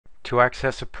To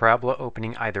access a parabola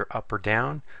opening either up or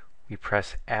down, we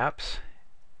press Apps,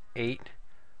 8,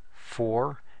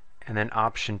 4, and then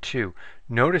option 2.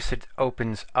 Notice it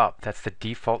opens up. That's the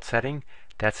default setting.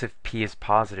 That's if P is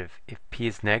positive. If P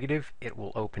is negative, it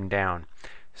will open down.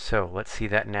 So let's see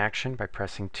that in action by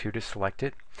pressing 2 to select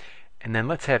it. And then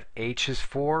let's have H as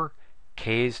 4,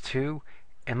 K as 2,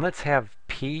 and let's have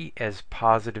P as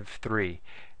positive 3.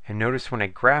 And notice when I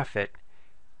graph it,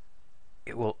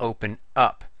 it will open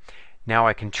up. Now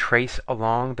I can trace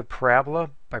along the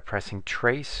parabola by pressing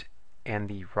Trace and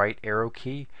the right arrow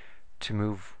key to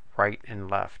move right and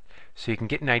left. So you can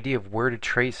get an idea of where to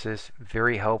trace this.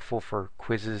 Very helpful for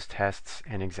quizzes, tests,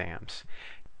 and exams.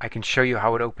 I can show you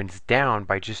how it opens down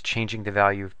by just changing the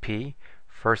value of P.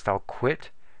 First I'll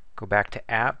quit, go back to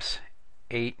Apps,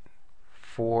 8,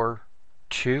 4,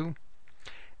 2,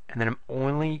 and then I'm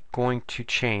only going to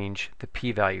change the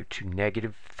P value to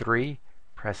 -3,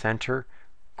 press enter,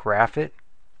 graph it.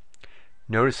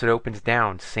 Notice it opens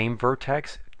down. Same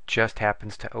vertex, just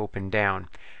happens to open down.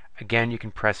 Again, you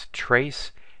can press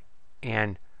Trace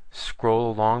and scroll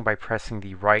along by pressing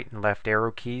the right and left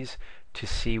arrow keys to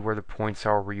see where the points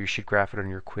are where you should graph it on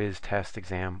your quiz, test,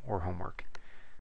 exam, or homework.